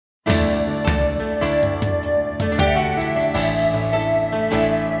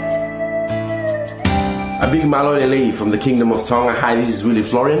A big malolele from the Kingdom of Tonga. Hi, this is Willy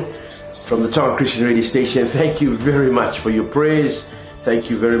Florian from the Tonga Christian Radio Station. Thank you very much for your prayers. Thank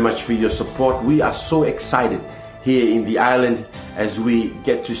you very much for your support. We are so excited here in the island as we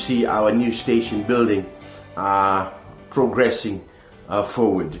get to see our new station building progressing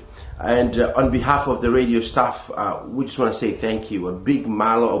forward. And on behalf of the radio staff, we just want to say thank you. A big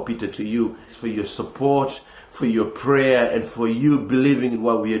malo opita to you for your support, for your prayer, and for you believing in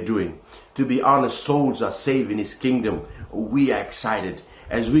what we are doing. To be honest, souls are saved in His kingdom. We are excited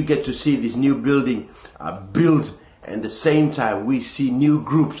as we get to see this new building built, and at the same time we see new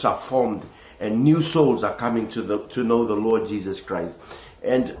groups are formed and new souls are coming to know the Lord Jesus Christ.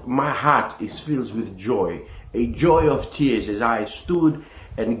 And my heart is filled with joy, a joy of tears, as I stood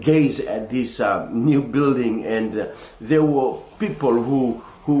and gazed at this new building, and there were people who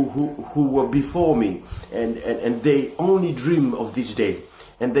were before me, and they only dream of this day,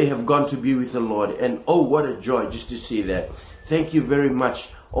 and they have gone to be with the Lord. And oh, what a joy just to see that. Thank you very much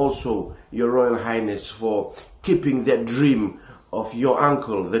also, Your Royal Highness, for keeping that dream of your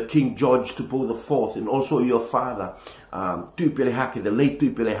uncle, the King HRH Tupou IV, and also your father, Tu'i Pelehake, the late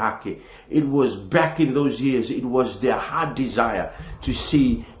Tu'i Pelehake. It was back in those years, it was their heart desire to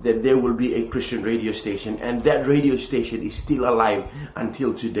see that there will be a Christian radio station, and that radio station is still alive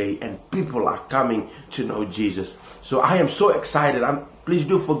until today, and people are coming to know Jesus. So I am so excited. Please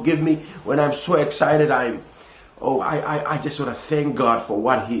do forgive me when I'm so excited. I just want to thank God for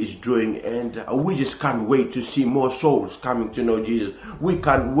what He is doing, and we just can't wait to see more souls coming to know Jesus. We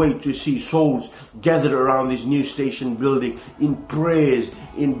can't wait to see souls gathered around this new station building in prayers,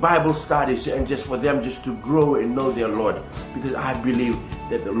 in Bible studies, and just for them just to grow and know their Lord, because I believe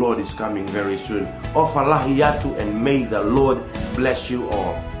that the Lord is coming very soon. Ofalahiyatu, and may the Lord bless you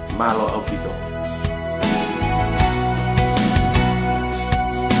all. Malo Alpito.